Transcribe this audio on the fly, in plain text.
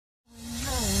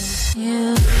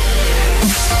you.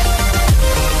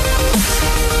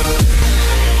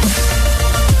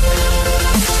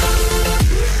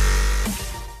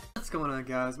 What's going on,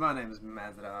 guys? My name is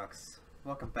Mazidox.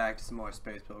 Welcome back to some more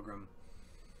Space Pilgrim.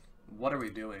 What are we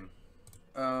doing?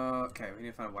 Okay, we need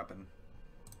to find a weapon.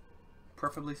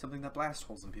 Preferably something that blasts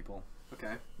holes in people.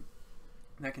 Okay.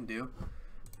 That can do.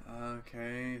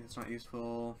 Okay, that's not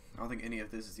useful. I don't think any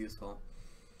of this is useful.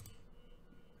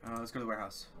 Let's go to the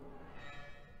warehouse.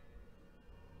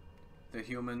 The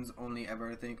humans only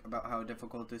ever think about how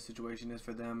difficult this situation is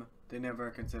for them. They never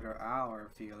consider our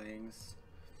feelings.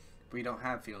 We don't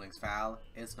have feelings, Val.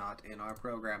 It's not in our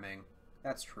programming.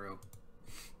 That's true.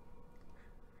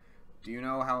 Do you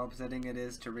know how upsetting it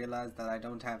is to realize that I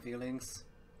don't have feelings?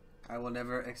 I will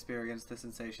never experience the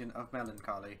sensation of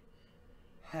melancholy.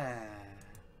 I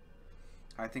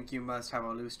think you must have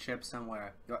a loose chip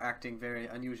somewhere. You're acting very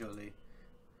unusually.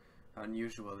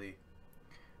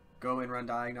 Go and run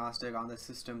diagnostic on the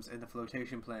systems in the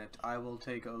flotation plant. I will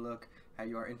take a look at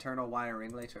your internal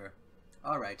wiring later.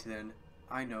 Alright then.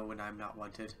 I know when I'm not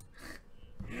wanted.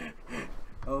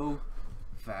 Oh,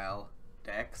 Val.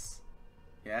 Dex?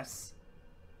 Yes?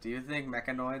 Do you think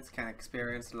mechanoids can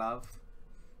experience love?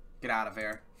 Get out of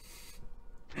here.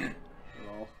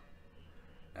 Lol.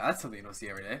 Now, that's something you don't see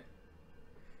every day.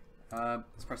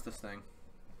 Let's press this thing.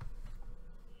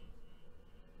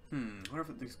 I wonder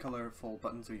if these colorful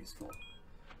buttons are useful.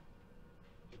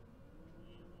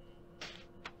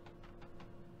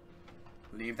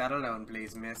 Leave that alone,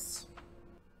 please, miss.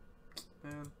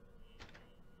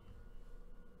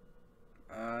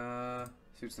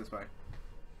 Suits this way.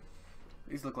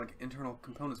 These look like internal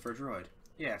components for a droid.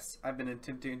 Yes, I've been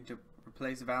attempting to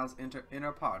replace Val's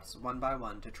inner parts one by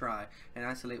one to try and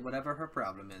isolate whatever her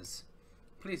problem is.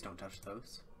 Please don't touch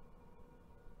those.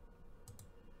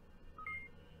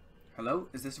 Hello?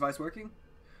 Is this device working?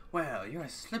 Well, you're a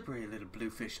slippery little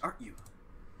bluefish, aren't you?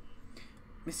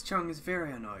 Miss Chung is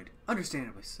very annoyed.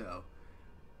 Understandably so.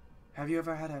 Have you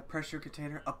ever had a pressure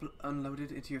container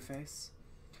unloaded into your face?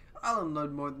 I'll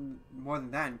unload more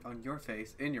than that on your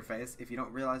face, if you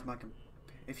don't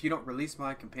release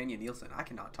my companion Nielsen. I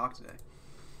cannot talk today.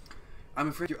 I'm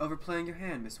afraid you're overplaying your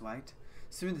hand, Miss White.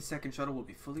 Soon the second shuttle will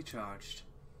be fully charged.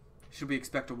 Should we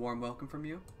expect a warm welcome from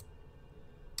you?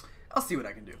 I'll see what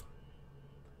I can do.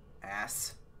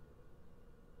 Ass.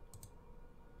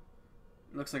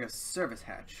 Looks like a service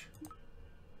hatch.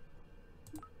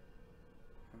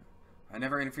 I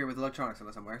never interfere with electronics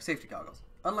unless I'm wearing safety goggles.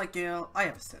 Unlike Gale, I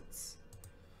have a sense.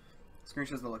 Screen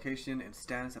shows the location and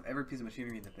status of every piece of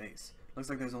machinery in the base. Looks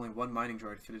like there's only one mining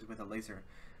droid fitted with a laser.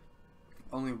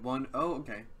 Only one. Oh,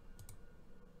 okay.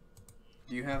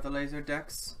 Do you have the laser,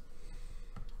 Dex?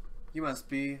 You must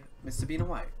be Miss Sabina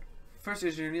White. First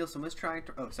Engineer Nielsen was trying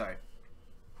to. Oh, sorry.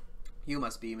 You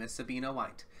must be Miss Sabina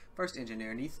White. First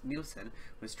Engineer Nielsen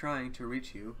was trying to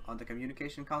reach you on the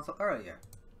communication console earlier.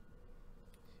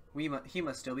 He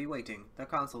must still be waiting. The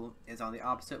console is on the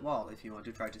opposite wall if you want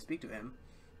to try to speak to him.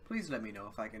 Please let me know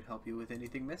if I can help you with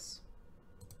anything, miss.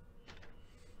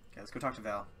 Okay, let's go talk to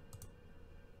Val.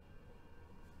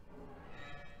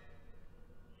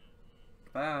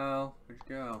 Val, where'd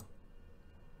you go?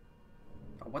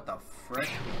 Oh, what the frick?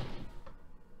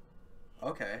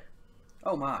 Okay.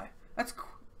 Oh my, that's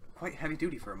quite heavy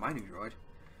duty for a mining droid.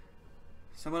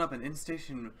 Someone up an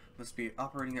in-station must be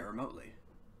operating it remotely.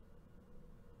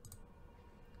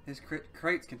 His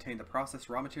crates contain the processed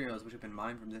raw materials which have been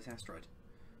mined from this asteroid.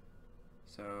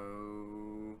 So,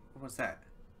 what's that?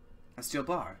 A steel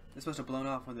bar. This must have blown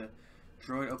off when the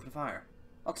droid opened fire.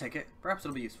 I'll take it. Perhaps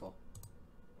it'll be useful.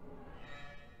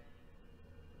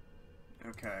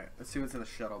 Okay, let's see what's in the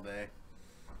shuttle bay.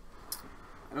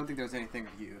 I don't think there's anything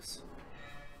of use.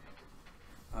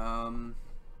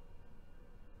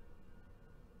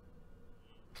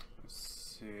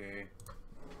 Let's see.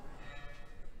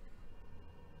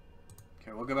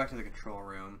 Okay, we'll go back to the control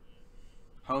room.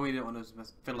 Homie didn't want to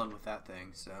fiddle in with that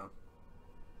thing, so.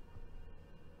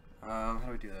 How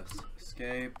do we do this?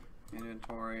 Escape,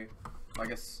 inventory. Well, I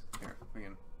guess, here, we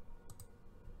can.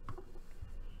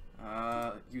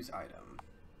 Use item.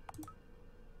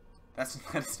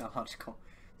 That's not logical.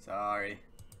 Sorry.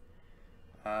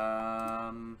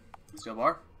 Steel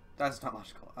bar? That's not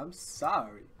logical. I'm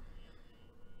sorry.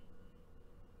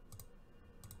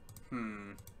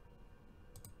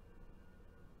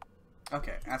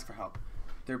 Okay, ask for help.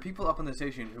 There are people up on the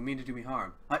station who mean to do me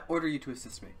harm. I order you to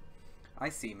assist me. I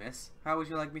see, miss. How would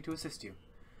you like me to assist you?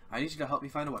 I need you to help me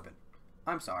find a weapon.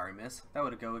 I'm sorry, miss. That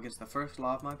would go against the first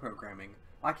law of my programming.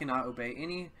 I cannot obey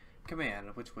any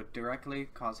command which would directly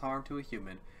cause harm to a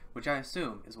human, which I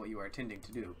assume is what you are intending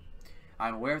to do.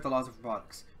 I'm aware of the laws of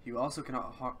robotics. You also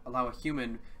cannot allow a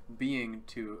human being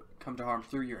to come to harm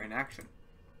through your inaction.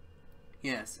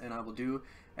 Yes, and I will do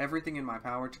everything in my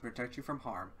power to protect you from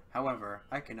harm. However,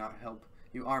 I cannot help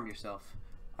you arm yourself.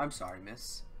 I'm sorry,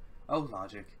 miss. Oh,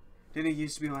 logic. Didn't he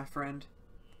used to be my friend?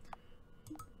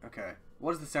 Okay.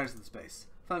 What is the status of the space?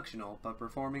 Functional, but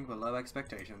performing below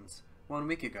expectations. 1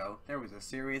 week ago, there was a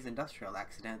serious industrial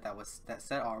accident that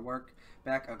set our work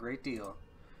back a great deal.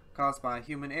 Caused by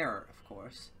human error, of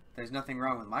course. There's nothing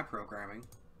wrong with my programming.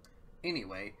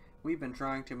 Anyway, we've been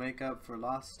trying to make up for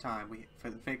lost time.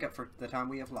 Make up for the time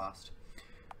we have lost.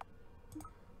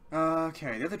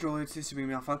 Okay, the other droid seems to be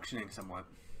malfunctioning somewhat.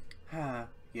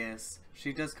 Yes,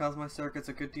 she does cause my circuits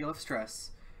a good deal of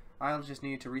stress. I'll just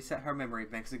need to reset her memory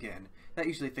banks again. That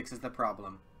usually fixes the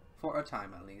problem. For a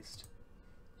time, at least.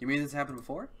 You mean this happened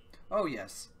before? Oh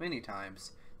yes, many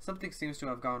times. Something seems to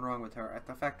have gone wrong with her at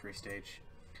the factory stage.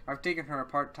 I've taken her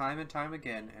apart time and time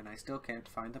again, and I still can't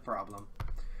find the problem.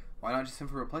 Why not just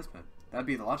send for a replacement? That'd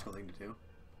be the logical thing to do.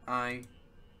 I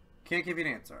can't give you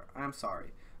an answer. I'm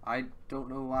sorry. I don't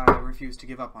know why I refuse to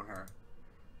give up on her.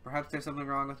 Perhaps there's something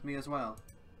wrong with me as well.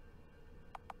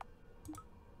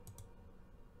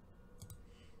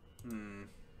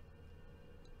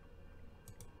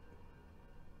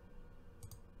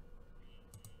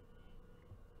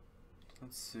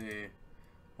 Let's see.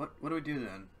 What do we do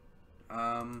then?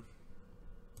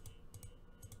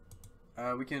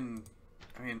 We can...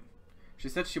 I mean, she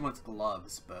said she wants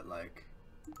gloves, but like...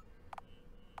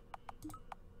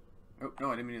 Oh,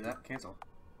 no, I didn't mean to do that. Cancel.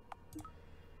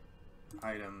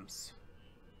 Items.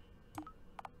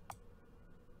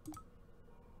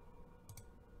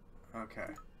 Okay.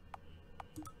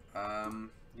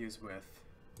 Use with.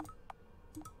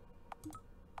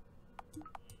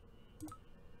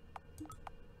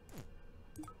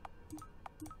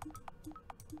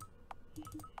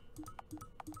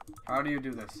 How do you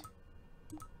do this?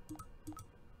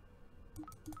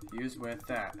 Use with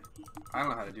that. I don't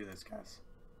know how to do this, guys.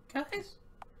 Guys?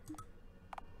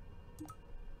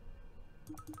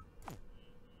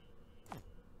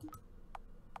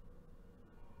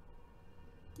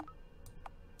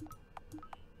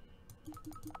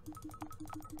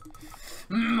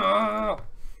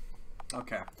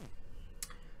 Okay.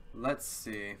 Let's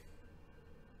see.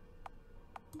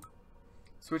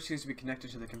 Switch seems to be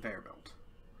connected to the conveyor belt.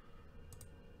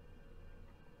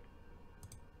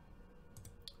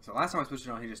 So last time I switched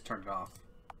it on, he just turned it off.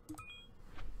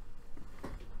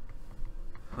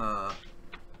 Huh.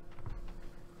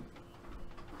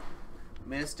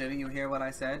 Miss, didn't you hear what I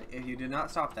said? If you do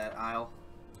not stop that, I'll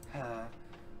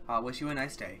wish you a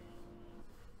nice day.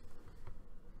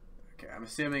 Okay, I'm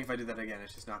assuming if I do that again,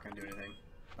 it's just not going to do anything.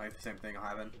 Like the same thing will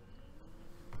happen.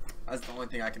 That's the only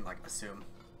thing I can, like, assume.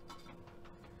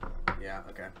 Yeah,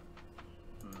 okay.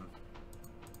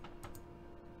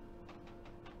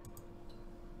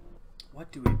 What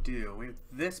do we do? We have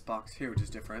this box here, which is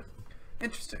different.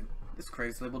 Interesting. This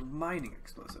crate is labeled mining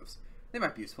explosives. They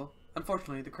might be useful.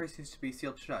 Unfortunately, the crate seems to be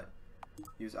sealed shut.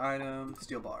 Use item,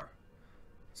 steel bar.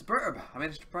 Superb! I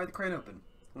managed to pry the crate open.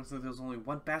 Looks like there's only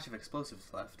one batch of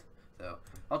explosives left, so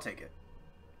I'll take it.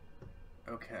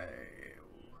 Okay.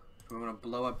 Do we want to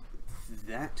blow up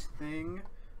that thing?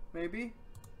 Maybe?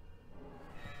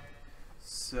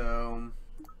 So...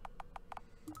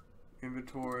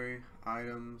 inventory,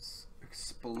 items,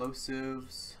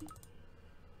 explosives.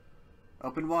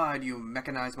 Open wide, you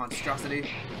mechanized monstrosity.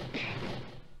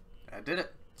 I did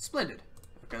it. Splendid.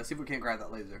 Okay, let's see if we can't grab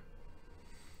that laser.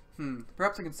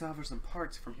 Perhaps I can salvage some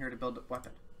parts from here to build a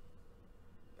weapon.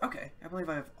 Okay, I believe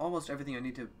I have almost everything I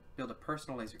need to build a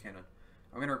personal laser cannon.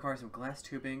 I'm going to require some glass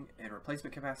tubing and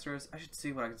replacement capacitors. I should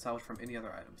see what I can salvage from any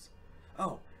other items.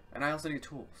 Oh, and I also need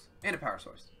tools. And a power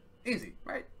source. Easy,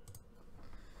 right?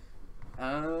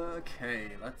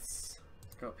 Okay, let's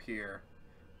go up here.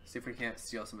 See if we can't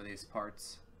steal some of these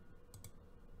parts.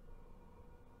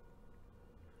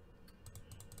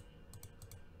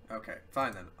 Okay,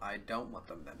 fine then. I don't want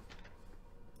them then.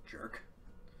 Jerk.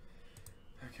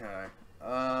 Okay.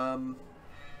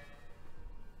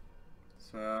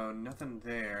 So, nothing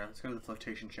there. Let's go to the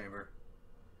flotation chamber.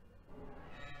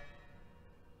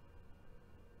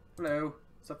 Hello.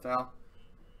 What's up, Val?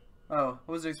 Oh,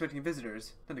 I wasn't expecting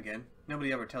visitors. Then again,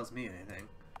 nobody ever tells me anything.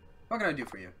 What can I do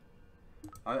for you?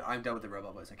 I'm done with the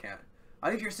robot voice. I can't.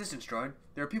 I need your assistance, droid.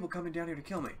 There are people coming down here to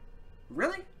kill me.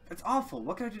 Really? That's awful.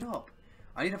 What can I do to help?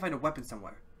 I need to find a weapon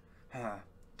somewhere.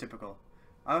 Typical.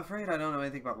 I'm afraid I don't know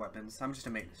anything about weapons. I'm just a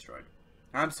maintenance droid.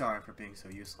 I'm sorry for being so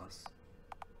useless.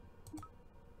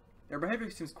 Your behavior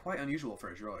seems quite unusual for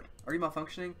a droid. Are you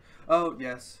malfunctioning? Oh,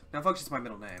 yes. Malfunction's my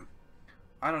middle name.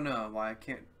 I don't know why I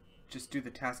can't just do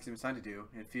the tasks I'm assigned to do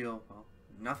and feel, well,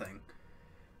 nothing.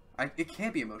 It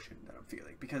can't be emotion that I'm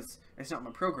feeling, because it's not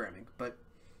my programming, but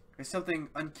it's something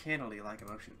uncannily like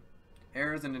emotion.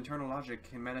 Errors in internal logic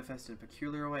can manifest in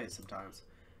peculiar ways sometimes.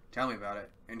 Tell me about it,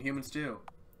 and humans do.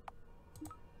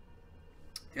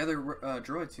 The other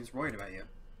droid seems worried about you.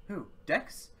 Who?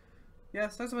 Dex?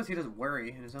 Yes, I suppose he doesn't worry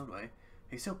in his own way.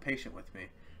 He's so patient with me.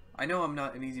 I know I'm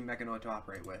not an easy mechanoid to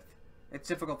operate with. It's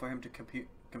difficult for him to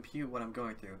compute what I'm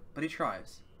going through, but he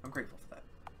tries. I'm grateful for that.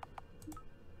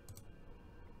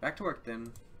 Back to work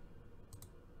then.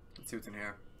 Let's see what's in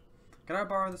here. Can I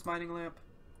borrow this mining lamp?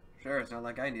 Sure, it's not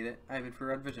like I need it. I have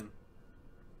infrared vision.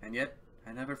 And yet,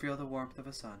 I never feel the warmth of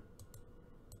a sun.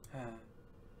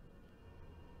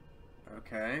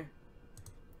 Okay.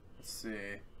 Let's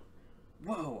see.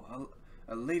 Whoa!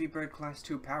 A Ladybird Class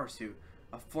 2 power suit.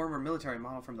 A former military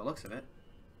model from the looks of it.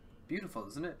 Beautiful,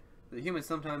 isn't it? The humans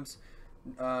sometimes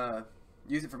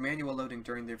use it for manual loading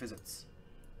during their visits.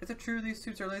 Is it true these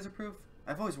suits are laser-proof?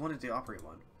 I've always wanted to operate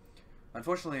one.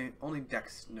 Unfortunately, only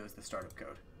Dex knows the startup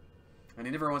code. And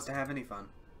he never wants to have any fun.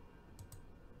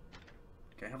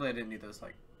 Okay, hopefully I didn't need those,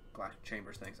 like, glass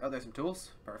chambers things. Oh, there's some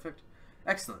tools. Perfect.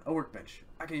 Excellent. A workbench.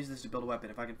 I can use this to build a weapon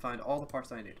if I can find all the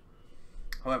parts I need.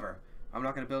 However, I'm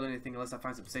not going to build anything unless I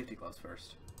find some safety gloves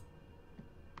first.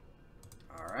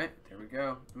 Alright, there we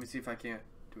go. Let me see if I can't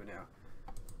do it now.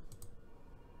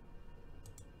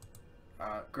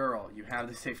 Girl, you have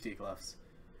the safety gloves.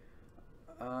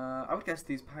 I would guess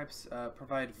these pipes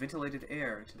provide ventilated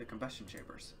air to the combustion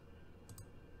chambers.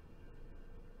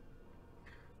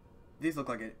 These look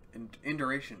like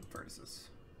induration furnaces.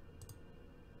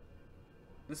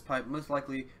 This pipe most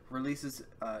likely releases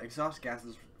exhaust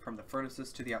gases from the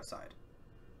furnaces to the outside.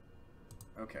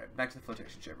 Okay, back to the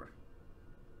flotation chamber.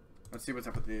 Let's see what's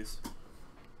up with these.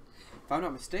 If I'm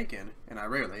not mistaken, and I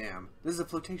rarely am, this is a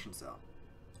flotation cell.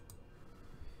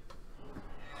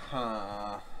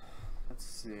 Let's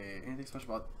see. Anything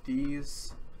special about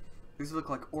these? These look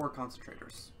like ore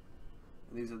concentrators.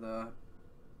 And these are the...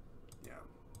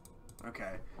 yeah.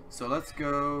 Okay. So let's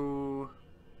go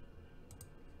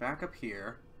back up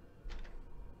here.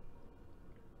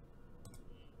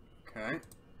 Okay.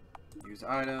 Use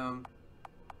item.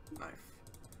 Knife.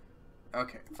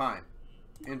 Okay, fine.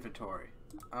 Inventory.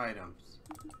 Items.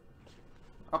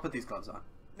 I'll put these gloves on.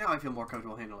 Now I feel more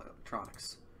comfortable handling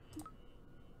electronics.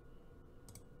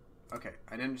 Okay,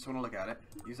 I didn't just want to look at it.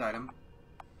 Use item.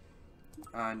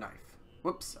 Knife.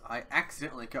 Whoops, I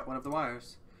accidentally cut one of the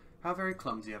wires. How very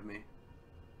clumsy of me.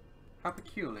 How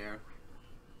peculiar.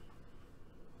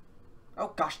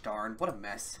 Oh gosh darn, what a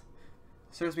mess.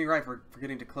 Serves me right for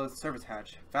forgetting to close the service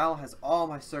hatch. Val has all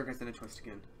my circuits in a twist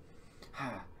again.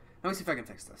 Let me see if I can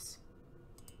fix this.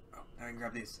 Oh, now I can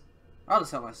grab these. I'll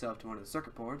just help myself to one of the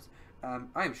circuit boards. I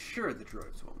am sure the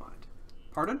droids won't mind.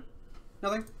 Pardon?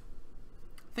 Nothing?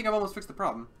 I think I've almost fixed the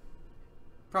problem.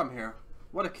 Problem here.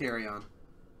 What a carry-on.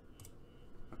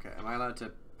 Okay, am I allowed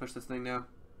to push this thing now?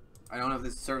 I don't know if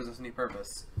this serves us any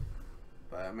purpose,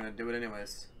 but I'm gonna do it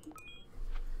anyways.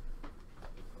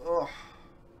 Ugh.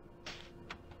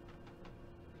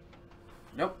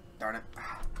 Nope. Darn it.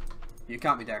 You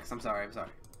caught me, Dex. I'm sorry. I'm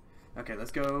sorry. Okay,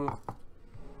 let's go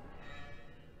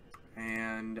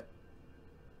and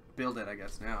build it, I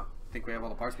guess, now. I think we have all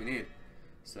the parts we need.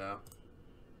 So.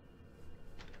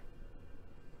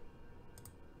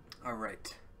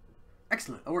 Alright.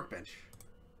 Excellent. A workbench.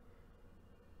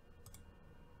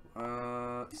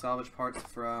 Salvage parts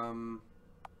from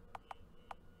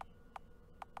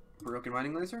broken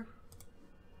mining laser?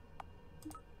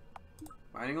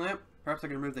 Mining lamp? Perhaps I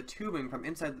can remove the tubing from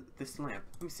inside this lamp.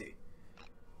 Let me see.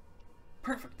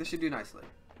 Perfect. This should do nicely.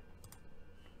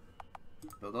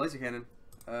 Build a laser cannon.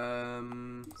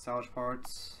 Salvage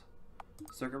parts.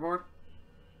 Circuit board.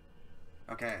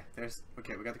 Okay,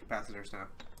 okay, we got the capacitors now.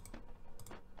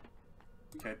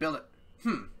 Okay, build it.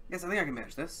 Yes, I think I can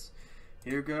manage this.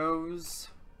 Here goes.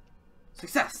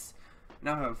 Success!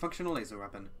 Now I have a functional laser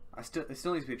weapon. It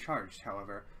still needs to be charged,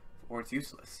 however, or it's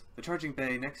useless. The charging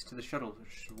bay next to the shuttle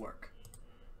should work.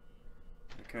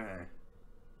 Okay.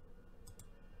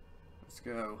 Let's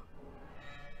go.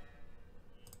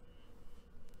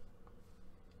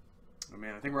 Oh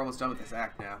man, I think we're almost done with this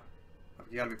act now.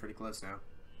 You gotta be pretty close now.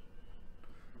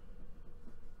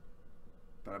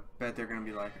 But I bet they're gonna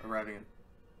be like arriving in...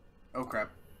 Oh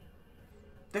crap.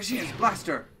 There she is! Blast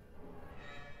her!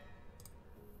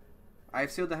 I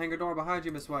have sealed the hangar door behind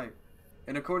you, Miss White.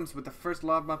 In accordance with the first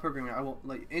law of my programming, I won't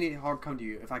let any harm come to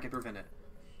you if I can prevent it.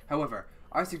 However,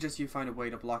 I suggest you find a way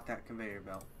to block that conveyor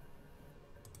belt.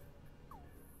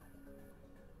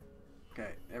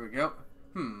 Okay, there we go.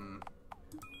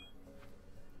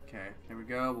 Okay, there we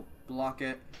go. We'll block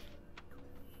it.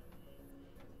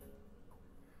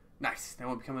 Nice. They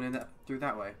won't be coming in through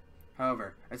that way.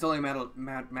 However, it's only a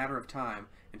matter of time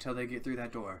until they get through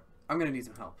that door. I'm gonna need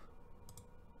some help.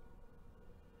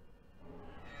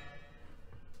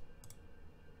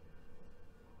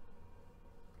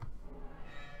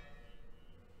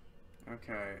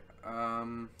 Okay,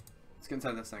 let's get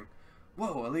inside this thing.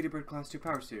 Whoa, a Ladybird Class 2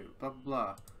 power suit, blah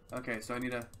blah blah. Okay, so I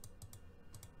need a...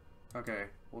 Okay,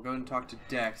 we'll go and talk to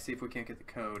Dex, see if we can't get the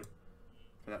code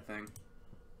for that thing.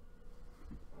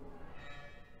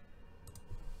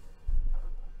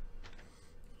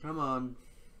 Come on.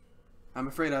 I'm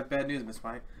afraid I have bad news, Miss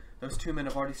White. Those 2 men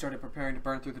have already started preparing to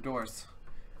burn through the doors.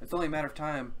 It's only a matter of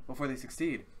time before they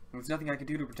succeed. There's nothing I can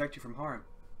do to protect you from harm.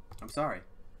 I'm sorry.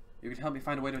 You could help me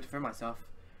find a way to defend myself.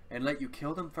 And let you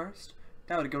kill them first?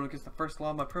 That would go against the first law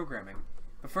of my programming.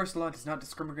 The first law does not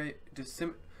discriminate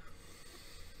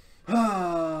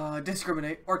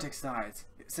or take sides.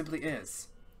 It simply is.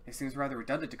 It seems rather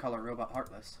redundant to call a robot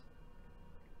heartless.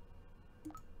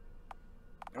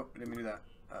 Oh, I didn't mean to do that.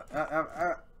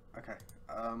 Okay.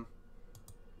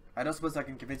 I don't suppose I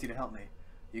can convince you to help me.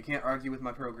 You can't argue with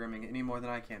my programming any more than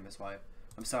I can, Miss White.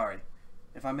 I'm sorry.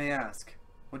 If I may ask,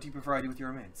 what do you prefer I do with your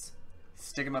remains?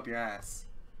 Stick them up your ass.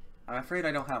 I'm afraid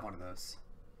I don't have one of those.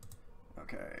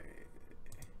 Okay.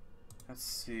 Let's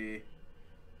see.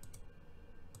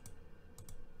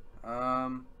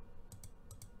 What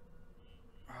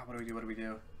do we do? What do we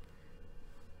do?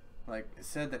 Like, it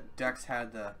said that Dex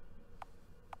had the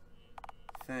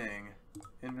thing.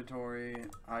 Inventory,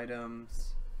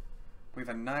 items. We have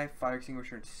a knife, fire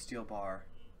extinguisher, and steel bar.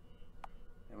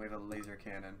 And we have a laser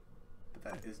cannon. But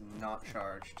that is not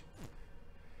charged.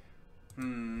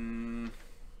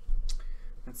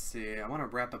 Let's see. I want to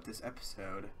wrap up this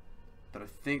episode. But I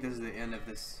think this is the end of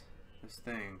this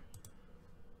thing.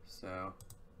 So,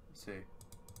 let's see.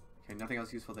 Okay, nothing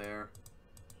else useful there.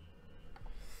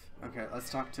 Okay, let's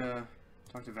talk to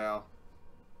Val.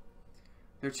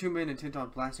 There are 2 men intent on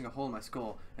blasting a hole in my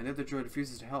skull, and the other droid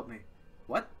refuses to help me.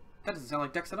 What? That doesn't sound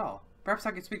like Dex at all. Perhaps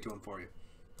I can speak to him for you.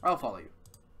 I'll follow you.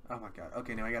 Oh my god.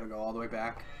 Okay, now I gotta go all the way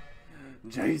back.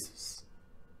 Jesus.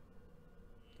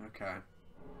 Okay.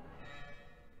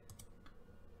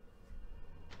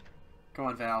 Come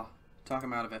on, Val. Talk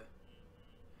him out of it.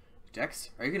 Dex,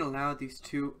 are you gonna allow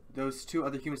those two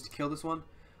other humans to kill this one?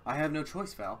 I have no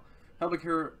choice, Val. Helping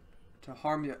her to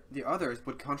harm the others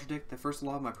would contradict the first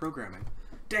law of my programming.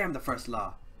 Damn the first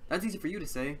law. That's easy for you to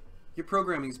say. Your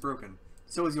programming's broken.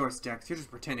 So is yours, Dex. You're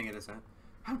just pretending it isn't.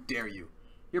 How dare you?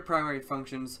 Your primary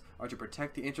functions are to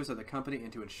protect the interests of the company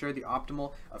and to ensure the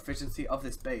optimal efficiency of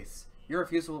this base. Your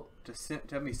refusal to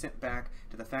have me sent back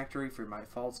to the factory for my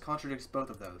faults contradicts both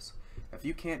of those. If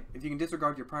you can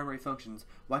disregard your primary functions,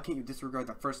 why can't you disregard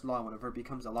the first law whenever it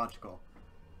becomes illogical?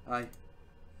 You're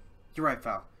right,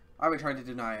 Val. I've been trying to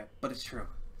deny it, but it's true.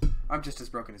 I'm just as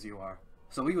broken as you are.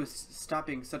 So we was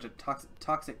stopping such a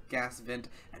toxic gas vent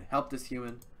and help this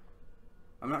human?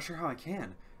 I'm not sure how I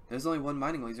can. There's only one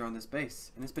mining laser on this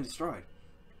base, and it's been destroyed.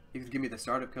 You could give me the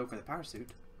startup code for the power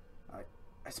suit.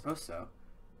 I suppose so.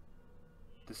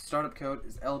 The startup code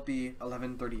is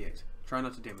LB1138. Try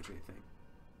not to damage anything.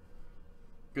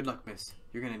 Good luck, miss.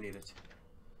 You're gonna need it.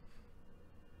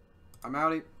 I'm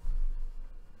outie.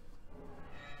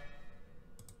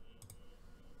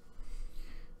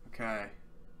 Okay.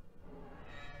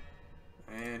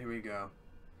 And here we go.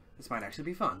 This might actually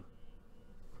be fun.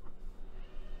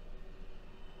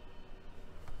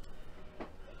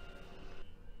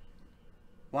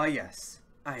 Why, yes,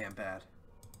 I am bad.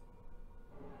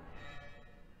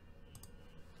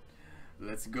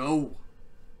 Let's go.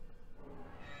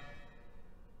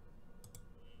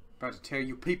 About to tear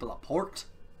you people apart.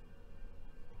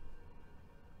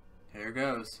 Here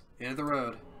goes. End of the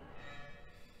road.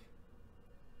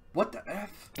 What the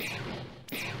F?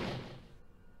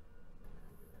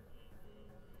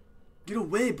 Get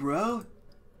away, bro.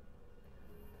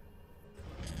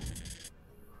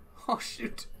 Oh,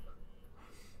 shoot.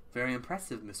 Very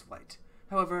impressive, Miss White.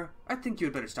 However, I think you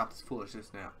had better stop this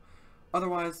foolishness now.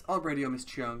 Otherwise, I'll radio Miss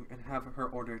Chung and have her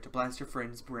order to blast your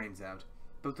friend's brains out.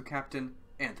 Both the captain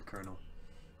and the colonel.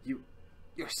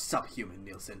 You're subhuman,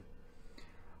 Nielsen.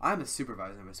 I'm a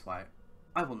supervisor, Miss White.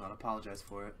 I will not apologize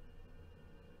for it.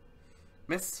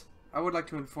 Miss, I would like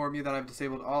to inform you that I've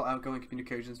disabled all outgoing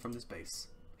communications from this base.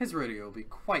 His radio will be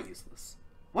quite useless.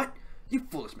 What? You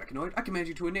foolish mechanoid. I command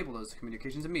you to enable those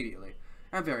communications immediately.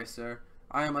 I'm very, sir.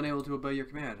 I am unable to obey your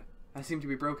command. I seem to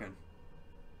be broken.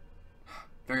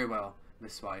 Very well,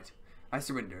 Miss White. I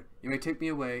surrender. You may take me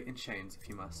away in chains if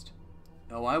you must.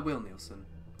 Oh, I will, Nielsen.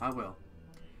 I will.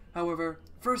 However,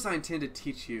 first I intend to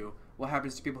teach you what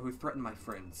happens to people who threaten my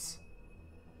friends.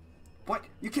 What?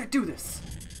 You can't do this!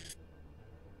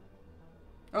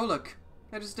 Oh look,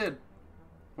 I just did.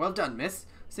 Well done, miss.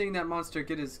 Seeing that monster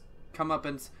get his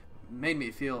comeuppance made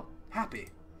me feel happy.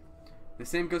 The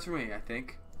same goes for me, I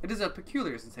think. It is a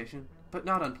peculiar sensation, but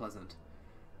not unpleasant.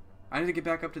 I need to get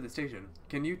back up to the station.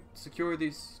 Can you secure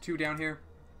these two down here?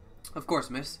 Of course,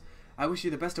 miss. I wish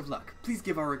you the best of luck. Please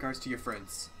give our regards to your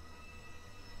friends.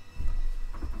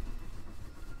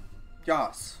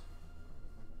 Yas.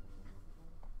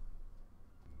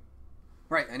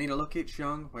 Right, I need to locate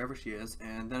Chung, wherever she is,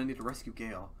 and then I need to rescue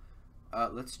Gale.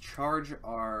 Let's charge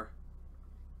our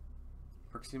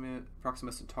Proxima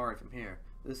Centauri from here.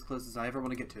 This is as close as I ever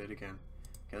want to get to it again.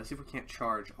 Okay, let's see if we can't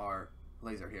charge our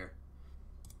laser here.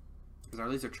 Is our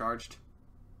laser charged?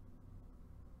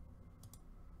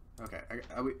 Okay,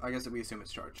 I guess that we assume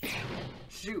it's charged.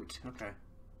 Shoot! Okay.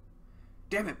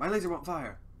 Damn it, my laser won't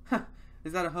fire! Huh,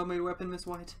 is that a homemade weapon, Miss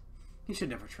White? You should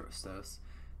never trust those.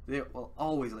 They will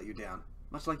always let you down,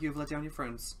 much like you have let down your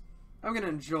friends. I'm gonna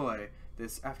enjoy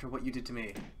this after what you did to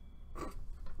me.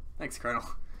 Thanks, Colonel.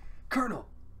 Colonel!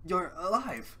 You're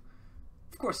alive!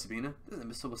 Of course, Sabina. This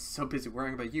imbecile was so busy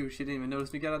worrying about you, she didn't even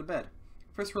notice me get out of bed.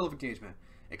 First rule of engagement.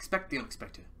 Expect the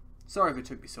unexpected. Sorry if it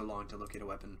took me so long to locate a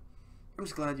weapon. I'm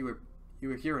just glad you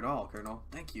were here at all, Colonel.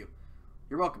 Thank you.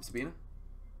 You're welcome, Sabina.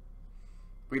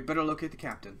 We'd better locate the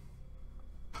captain.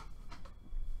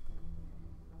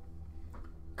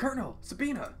 Colonel!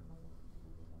 Sabina!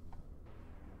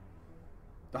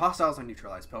 The hostiles are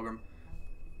neutralized, Pilgrim.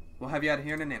 We'll have you out of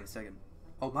here in a nanosecond.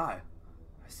 Oh my.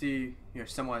 I see you are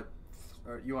somewhat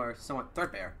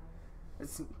threadbare.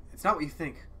 It's not what you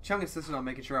think. Chung insisted on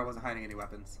making sure I wasn't hiding any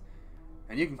weapons.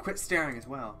 And you can quit staring as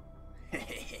well.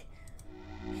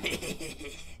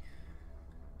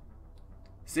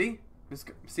 See?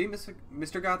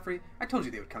 Mr. Godfrey? I told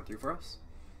you they would come through for us.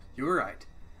 You were right.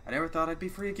 I never thought I'd be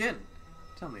free again.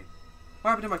 Tell me, what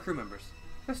happened to my crew members?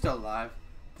 They're still alive.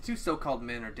 The two so-called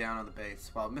men are down on the base,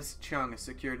 while Miss Chung is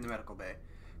secured in the medical bay.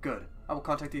 Good. I will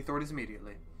contact the authorities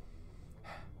immediately.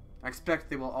 I expect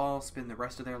they will all spend the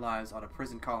rest of their lives on a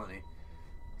prison colony.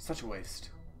 Such a waste.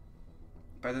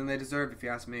 Better than they deserve, if you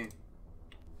ask me.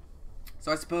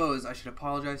 So I suppose I should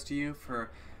apologize to you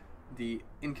for the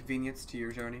inconvenience to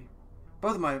your journey.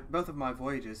 Both of my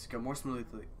voyages go more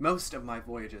smoothly. Most of my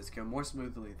voyages go more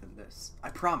smoothly than this. I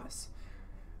promise.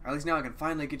 Or at least now I can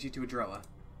finally get you to Adroa.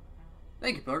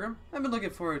 Thank you, Pilgrim. I've been looking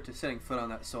forward to setting foot on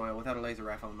that soil without a laser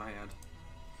rifle in my hand.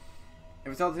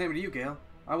 If it's all the same to you, Gale,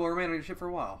 I will remain on your ship for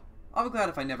a while. I'll be glad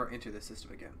if I never enter this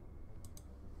system again.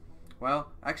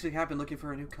 Well, I actually have been looking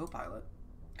for a new co-pilot.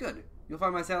 Good. You'll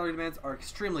find my salary demands are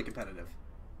extremely competitive.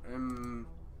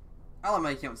 I'll let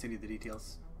my accountant send you the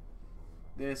details.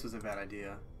 This was a bad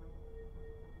idea.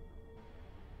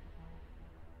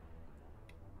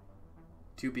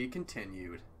 To be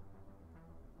continued.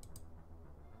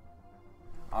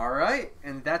 Alright,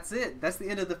 and that's it. That's the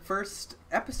end of the first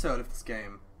episode of this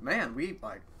game. Man, we,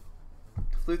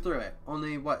 flew through it.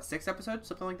 Only, what, 6 episodes?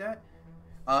 Something like that?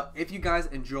 If you guys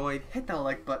enjoyed, hit that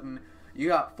like button. You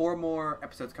got 4 more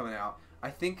episodes coming out. I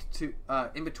think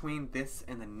in between this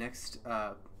and the next,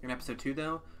 in episode 2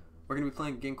 though, we're going to be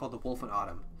playing a game called The Wolf in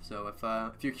Autumn. So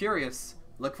if you're curious,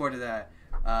 look forward to that.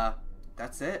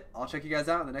 That's it. I'll check you guys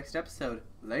out in the next episode.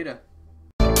 Later.